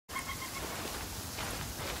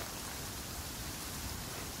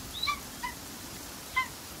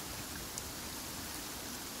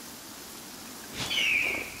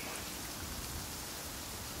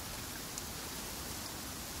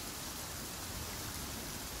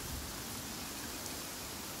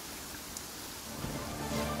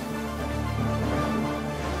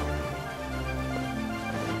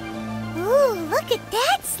Look at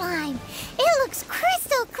that slime! It looks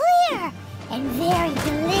crystal clear! And very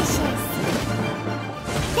delicious!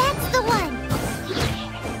 That's the one!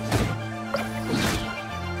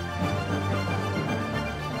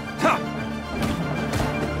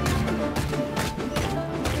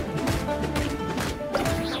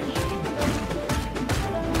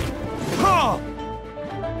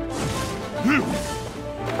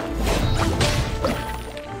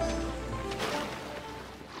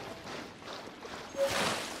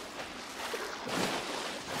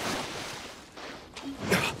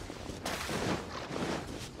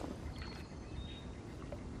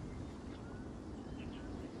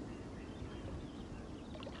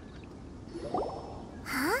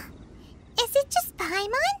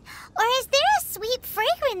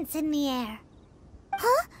 In the air.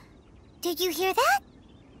 Huh? Did you hear that?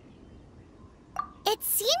 It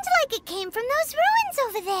seemed like it came from those ruins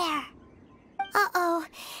over there. Uh-oh.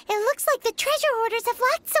 It looks like the treasure hoarders have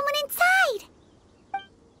locked someone inside.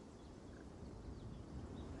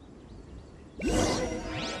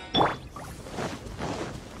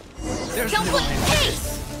 Don't put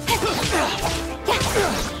pace!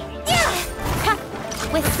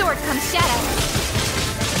 With sword comes shadow.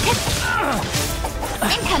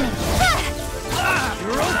 Incoming!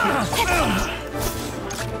 You're open!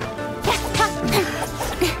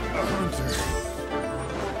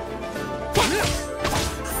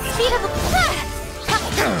 Speed of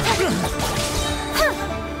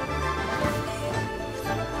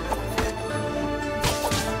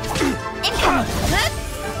incoming!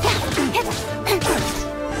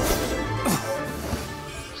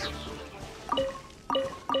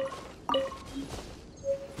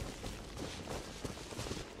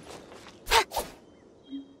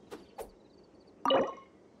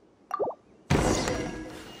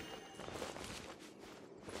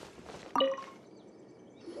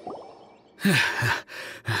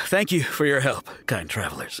 Thank you for your help, kind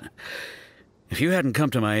travelers. If you hadn't come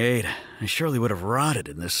to my aid, I surely would have rotted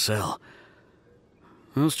in this cell.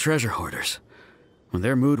 Those treasure hoarders, when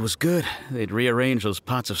their mood was good, they'd rearrange those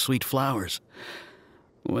pots of sweet flowers.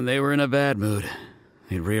 When they were in a bad mood,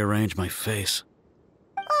 they'd rearrange my face.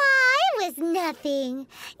 Aw, it was nothing.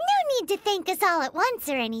 No need to thank us all at once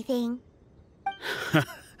or anything.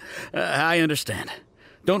 I understand.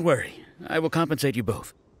 Don't worry, I will compensate you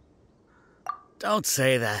both. Don't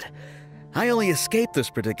say that. I only escaped this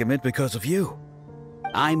predicament because of you.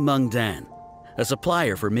 I'm Meng Dan, a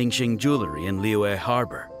supplier for Mingxing jewelry in Liyue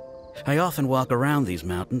Harbor. I often walk around these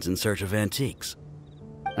mountains in search of antiques.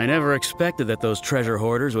 I never expected that those treasure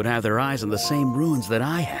hoarders would have their eyes on the same ruins that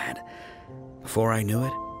I had. Before I knew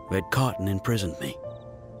it, they'd caught and imprisoned me.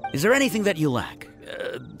 Is there anything that you lack?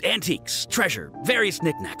 Antiques, treasure, various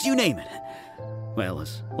knickknacks, you name it. Well,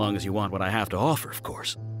 as long as you want what I have to offer, of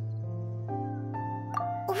course.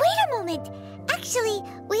 Wait a moment. Actually,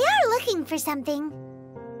 we are looking for something.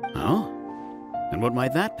 Oh? And what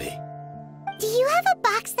might that be? Do you have a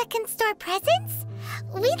box that can store presents?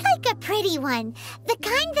 We'd like a pretty one. The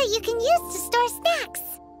kind that you can use to store snacks.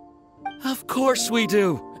 Of course we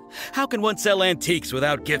do. How can one sell antiques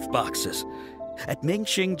without gift boxes? At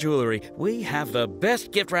Mingxing Jewelry, we have the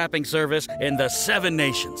best gift wrapping service in the 7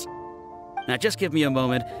 nations. Now just give me a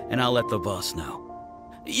moment and I'll let the boss know.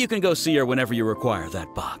 You can go see her whenever you require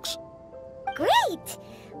that box. Great!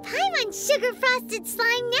 Paimon Sugar Frosted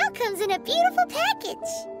Slime now comes in a beautiful package.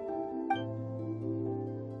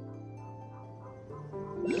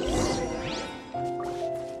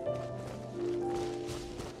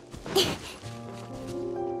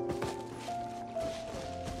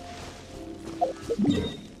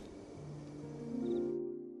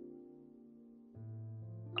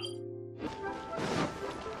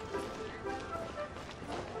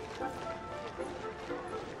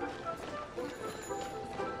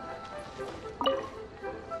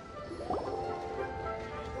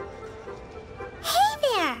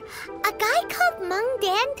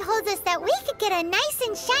 Told us that we could get a nice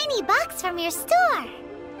and shiny box from your store.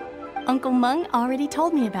 Uncle Meng already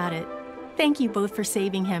told me about it. Thank you both for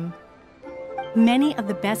saving him. Many of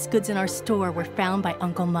the best goods in our store were found by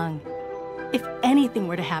Uncle Meng. If anything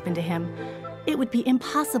were to happen to him, it would be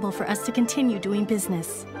impossible for us to continue doing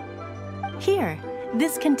business. Here,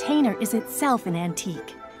 this container is itself an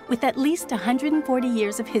antique, with at least 140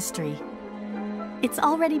 years of history. It's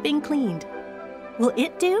already been cleaned. Will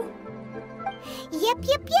it do? Yep.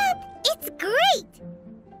 It's great!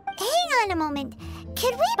 Hang on a moment.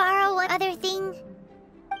 Could we borrow one other thing?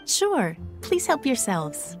 Sure. Please help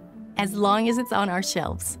yourselves. As long as it's on our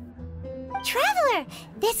shelves. Traveler,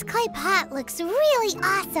 this clay pot looks really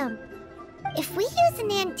awesome. If we use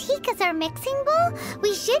an antique as our mixing bowl,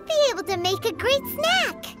 we should be able to make a great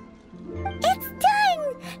snack. It's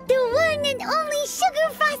done! The one and only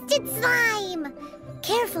sugar-frosted slime!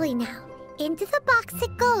 Carefully now. Into the box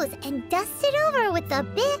it goes and dust it over with a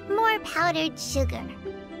bit more powdered sugar.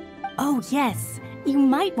 Oh, yes. You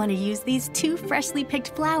might want to use these 2 freshly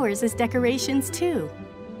picked flowers as decorations, too.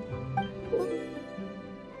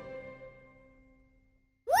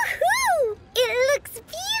 Woohoo! It looks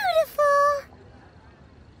beautiful!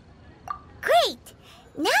 Great!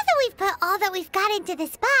 Now that we've put all that we've got into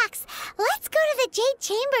this box, let's go to the Jade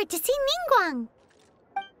Chamber to see Ningguang.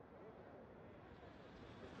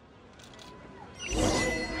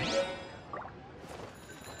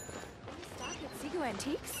 Stop at Seago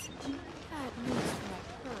Antiques? That news for my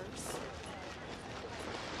purse.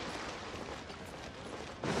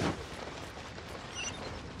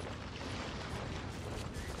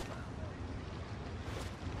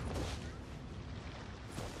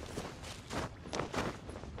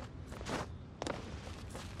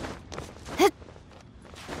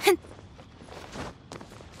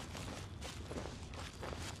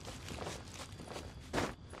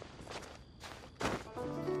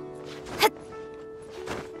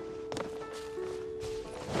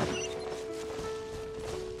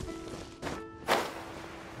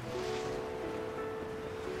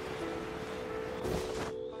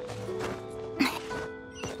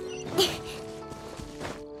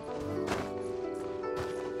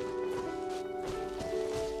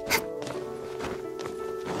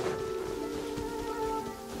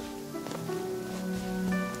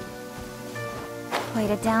 Quite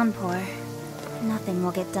a downpour. Nothing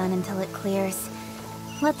will get done until it clears.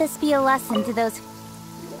 Let this be a lesson to those...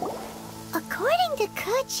 According to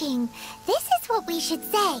Kuching, this is what we should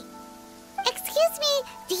say. Excuse me,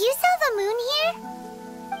 do you sell the moon here?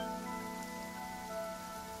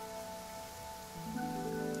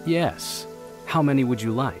 Yes. How many would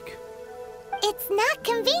you like? It's not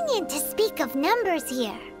convenient to speak of numbers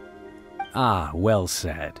here. Ah, well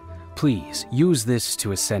said. Please, use this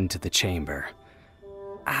to ascend to the chamber.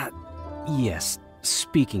 Yes,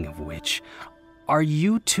 speaking of which, are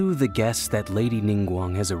you two the guests that Lady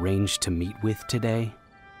Ningguang has arranged to meet with today?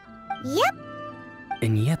 Yep.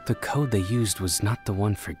 And yet the code they used was not the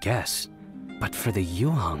one for guests, but for the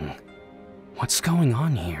Yuheng. What's going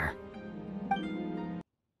on here?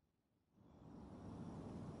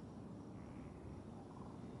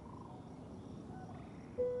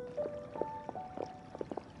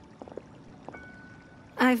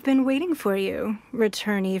 I've been waiting for you,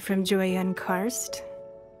 returnee from Joyun Karst.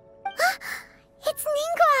 It's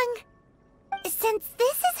Ningguang! Since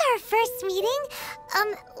this is our first meeting,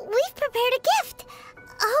 we've prepared a gift.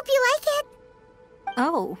 I hope you like it.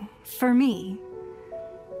 Oh, for me.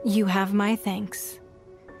 You have my thanks.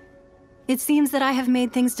 It seems that I have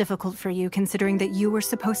made things difficult for you, considering that you were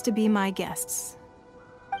supposed to be my guests.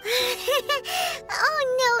 Oh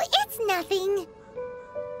no, it's nothing.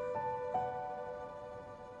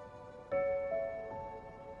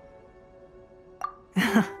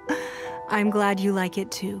 I'm glad you like it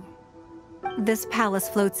too. This palace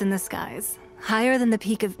floats in the skies, higher than the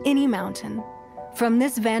peak of any mountain. From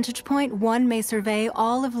this vantage point, one may survey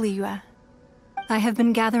all of Liyue. I have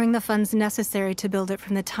been gathering the funds necessary to build it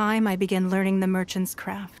from the time I began learning the merchant's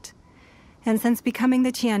craft. And since becoming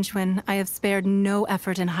the Tianquan, I have spared no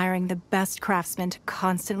effort in hiring the best craftsmen to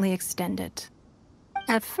constantly extend it.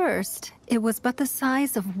 At first, it was but the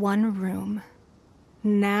size of one room.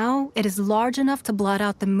 Now, it is large enough to blot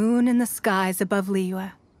out the moon in the skies above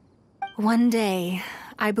Liyue. One day,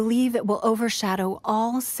 I believe it will overshadow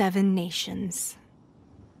all 7 nations.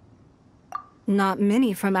 Not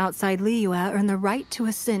many from outside Liyue earn the right to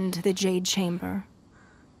ascend to the Jade Chamber.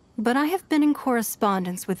 But I have been in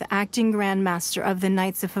correspondence with the acting Grand Master of the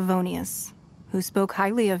Knights of Favonius, who spoke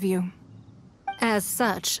highly of you. As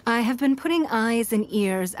such, I have been putting eyes and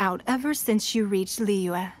ears out ever since you reached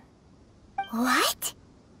Liyue. What?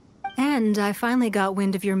 And I finally got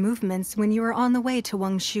wind of your movements when you were on the way to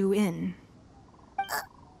Wangshu Inn.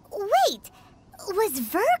 Wait! Was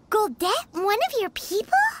Vergoldet one of your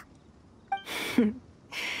people?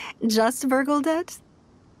 Just Vergoldet?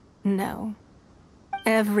 No.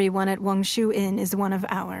 Everyone at Wangshu Inn is one of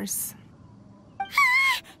ours.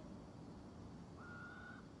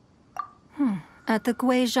 At the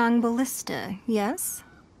Guizhang Ballista, yes?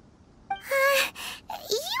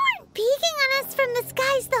 You weren't peeking on us from the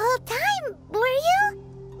skies the whole time, were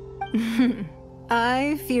you?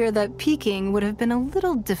 I fear that peeking would have been a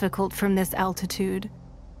little difficult from this altitude.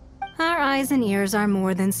 Our eyes and ears are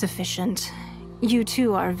more than sufficient. You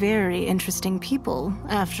two are very interesting people,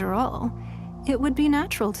 after all. it would be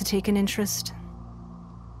natural to take an interest.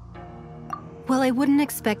 Well, I wouldn't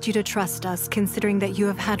expect you to trust us, considering that you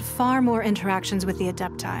have had far more interactions with the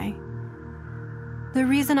Adepti. The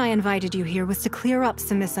reason I invited you here was to clear up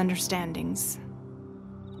some misunderstandings.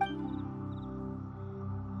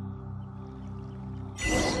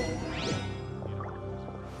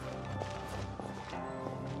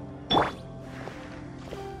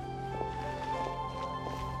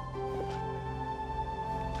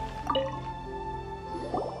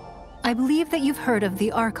 I believe that you've heard of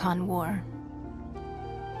the Archon War.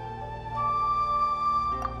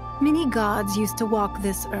 Many gods used to walk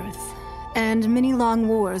this earth, and many long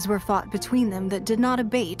wars were fought between them that did not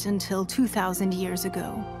abate until 2,000 years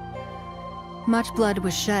ago. Much blood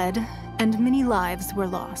was shed, and many lives were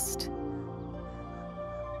lost.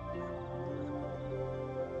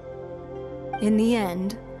 In the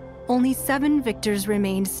end, only 7 victors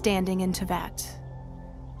remained standing in Tevat.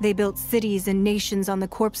 They built cities and nations on the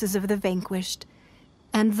corpses of the vanquished,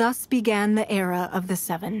 and thus began the era of the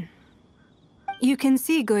 7. You can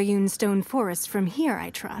see Goyun Stone Forest from here, I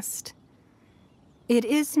trust. It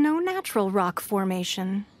is no natural rock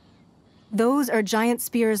formation. Those are giant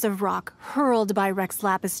spears of rock hurled by Rex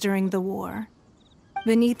Lapis during the war.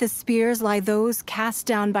 Beneath the spears lie those cast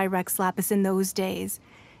down by Rex Lapis in those days,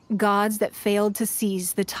 gods that failed to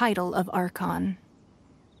seize the title of Archon.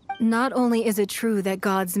 Not only is it true that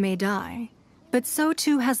gods may die, but so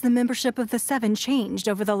too has the membership of the 7 changed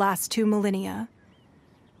over the last 2 millennia.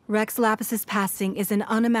 Rex Lapis's passing is an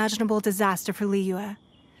unimaginable disaster for Liyue,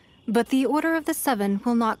 but the Order of the 7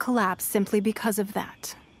 will not collapse simply because of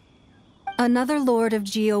that. Another Lord of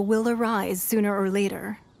Geo will arise sooner or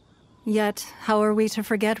later. Yet, how are we to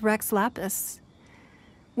forget Rex Lapis?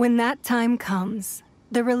 When that time comes,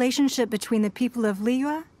 the relationship between the people of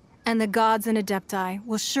Liyue and the gods and Adepti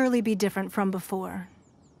will surely be different from before.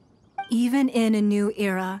 Even in a new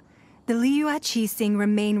era, the Liyue Qixing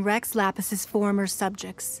remain Rex Lapis's former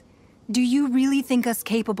subjects. Do you really think us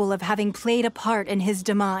capable of having played a part in his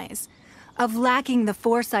demise? Of lacking the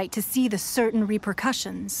foresight to see the certain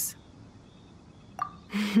repercussions?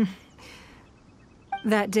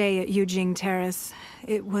 That day at Yujing Terrace,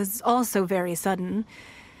 it was also very sudden.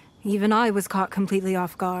 Even I was caught completely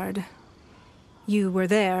off guard. You were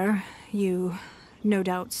there, you no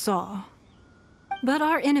doubt saw. But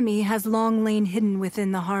our enemy has long lain hidden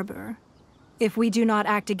within the harbor. If we do not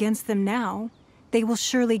act against them now, they will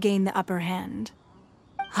surely gain the upper hand.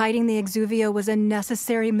 Hiding the Exuvio was a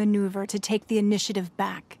necessary maneuver to take the initiative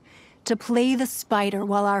back, to play the spider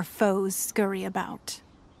while our foes scurry about.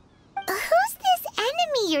 Who's this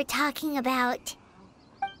enemy you're talking about?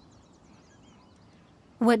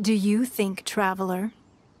 What do you think, traveler?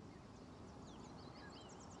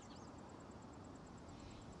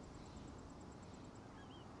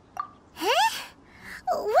 Huh?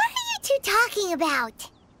 What are you two talking about?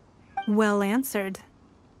 Well answered.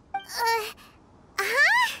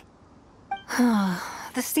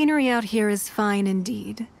 The scenery out here is fine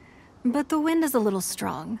indeed, but the wind is a little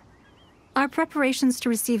strong. Our preparations to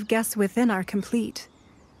receive guests within are complete,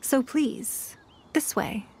 so please, this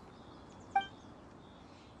way.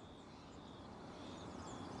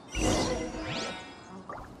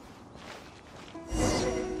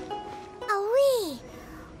 Oh-wee!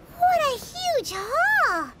 What a huge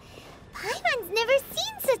hall! Paimon's never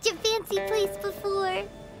seen such a fancy place before.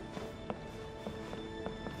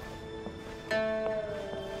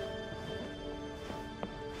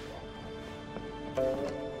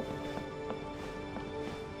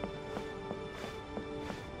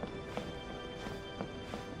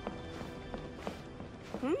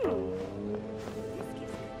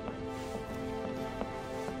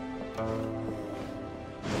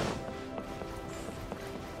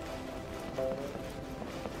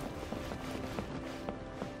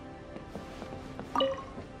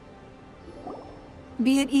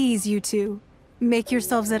 Be at ease, you two. Make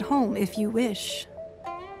yourselves at home if you wish.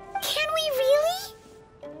 Can we really?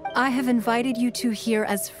 I have invited you two here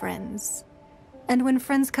as friends. And when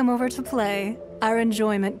friends come over to play, our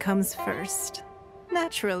enjoyment comes first.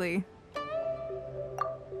 Naturally.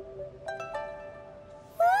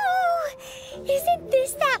 Ooh! Isn't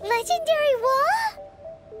this that legendary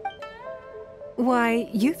wall? Why,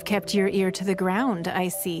 you've kept your ear to the ground, I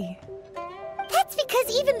see. That's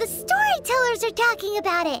because even the storytellers are talking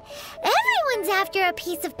about it. Everyone's after a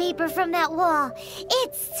piece of paper from that wall.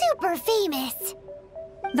 It's super famous.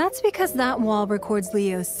 That's because that wall records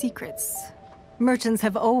Leo's secrets. Merchants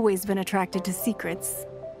have always been attracted to secrets.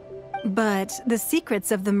 But the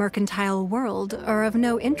secrets of the mercantile world are of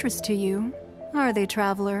no interest to you, are they,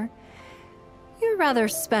 traveler? You're rather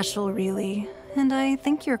special, really, and I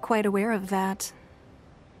think you're quite aware of that.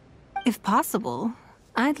 If possible,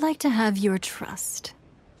 I'd like to have your trust.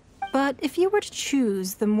 But if you were to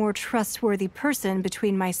choose the more trustworthy person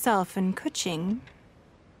between myself and Keqing...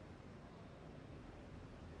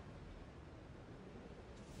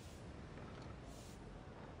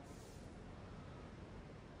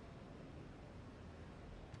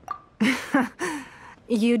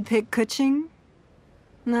 You'd pick Keqing?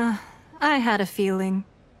 Nah, I had a feeling.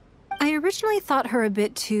 I originally thought her a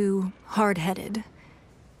bit too hard-headed.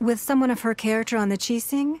 With someone of her character on the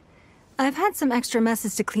Qixing, I've had some extra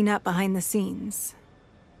messes to clean up behind the scenes.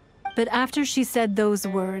 But after she said those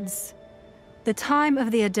words, the time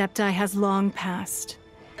of the Adepti has long passed.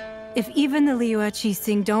 If even the Liyue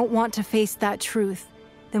Qixing don't want to face that truth,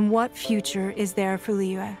 then what future is there for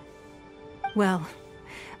Liyue? Well,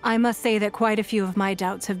 I must say that quite a few of my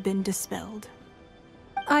doubts have been dispelled.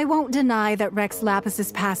 I won't deny that Rex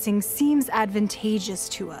Lapis's passing seems advantageous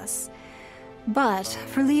to us. But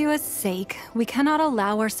for Liyue's sake, we cannot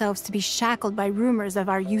allow ourselves to be shackled by rumors of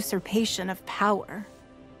our usurpation of power.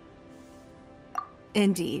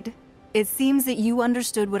 Indeed. It seems that you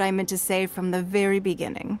understood what I meant to say from the very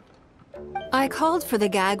beginning. I called for the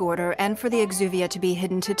gag order and for the Exuvia to be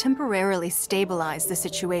hidden to temporarily stabilize the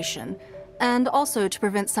situation, and also to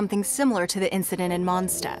prevent something similar to the incident in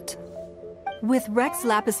Mondstadt. With Rex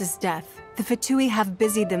Lapis's death, the Fatui have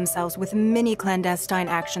busied themselves with many clandestine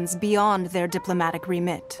actions beyond their diplomatic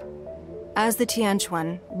remit. As the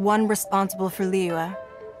Tianquan, one responsible for Liyue,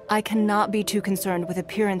 I cannot be too concerned with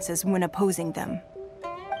appearances when opposing them.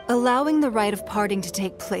 Allowing the rite of parting to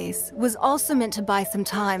take place was also meant to buy some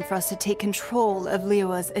time for us to take control of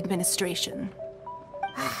Liyue's administration.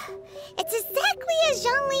 It's exactly as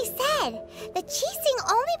Zhongli said. The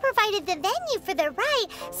Qixing only provided the venue for their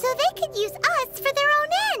rite so they could use us for their own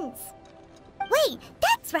ends. Wait,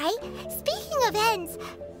 that's right. Speaking of ends,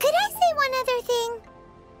 could I say one other thing?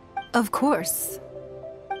 Of course.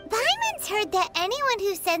 Paimon's heard that anyone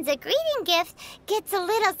who sends a greeting gift gets a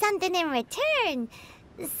little something in return.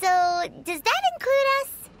 So, does that include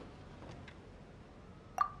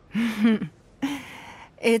us?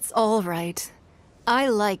 It's all right. I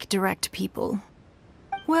like direct people.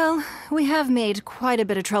 Well, we have made quite a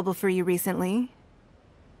bit of trouble for you recently.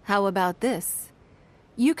 How about this?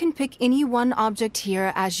 You can pick any one object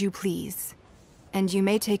here as you please, and you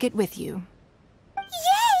may take it with you.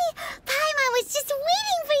 Yay! Paimon was just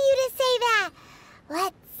waiting for you to say that!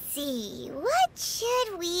 Let's see, what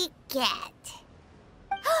should we get?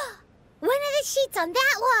 One of the sheets on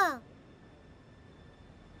that wall!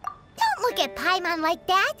 Don't look at Paimon like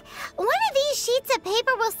that! One of these sheets of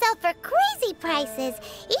paper will sell for crazy prices,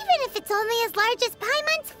 even if it's only as large as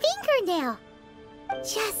Paimon's fingernail.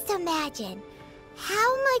 Just imagine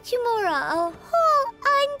how much more a whole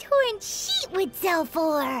untorn sheet would sell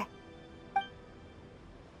for.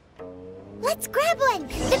 Let's grab one,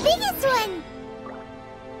 the biggest one!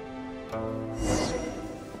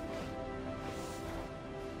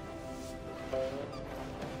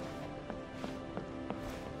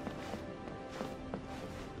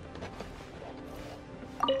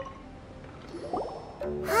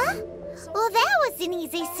 Huh? Well, that was an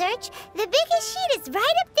easy search. The biggest sheet is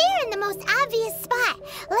right up there in the most obvious spot.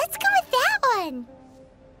 Let's go with that one.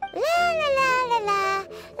 La la la la la.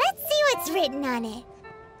 Let's see what's written on it.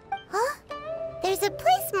 Huh? There's a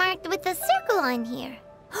place marked with a circle on here.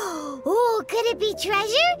 Oh, could it be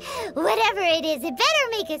treasure? Whatever it is, it better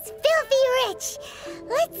make us filthy rich.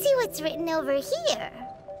 Let's see what's written over here.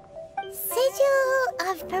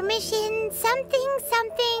 Sigil of permission, something,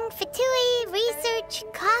 something, Fatui, research,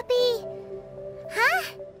 copy. Huh?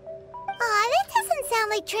 Aw, that doesn't sound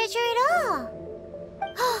like treasure at all.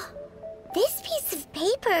 This piece of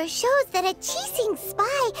paper shows that a Qixing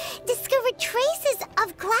spy discovered traces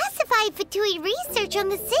of classified Fatui research on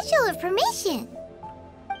the Sigil of permission.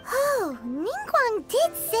 Oh, Ningguang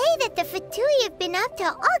did say that the Fatui have been up to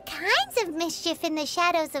all kinds of mischief in the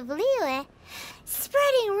shadows of Liyue.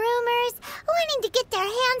 Spreading rumors, wanting to get their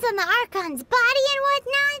hands on the Archon's body and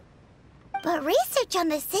whatnot. But research on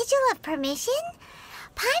the Sigil of permission?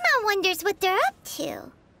 Paimon wonders what they're up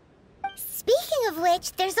to. Speaking of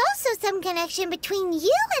which, there's also some connection between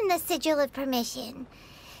you and the Sigil of permission.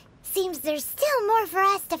 Seems there's still more for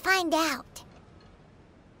us to find out.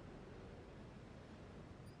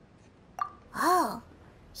 Oh,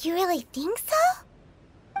 you really think so?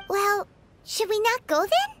 Well, should we not go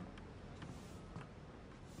then?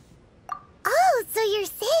 Oh, so you're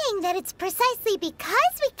saying that it's precisely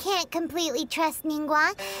because we can't completely trust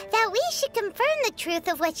Ningguang that we should confirm the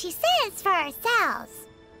truth of what she says for ourselves.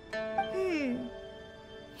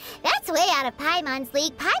 That's way out of Paimon's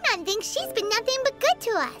league. Paimon thinks she's been nothing but good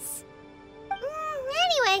to us.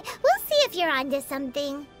 Anyway, we'll see if you're onto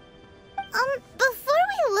something. Before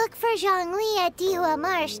we look for Zhongli at Dihua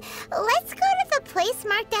Marsh, let's go to the place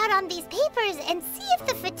marked out on these papers and see if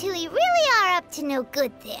the Fatui really are up to no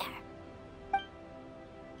good there.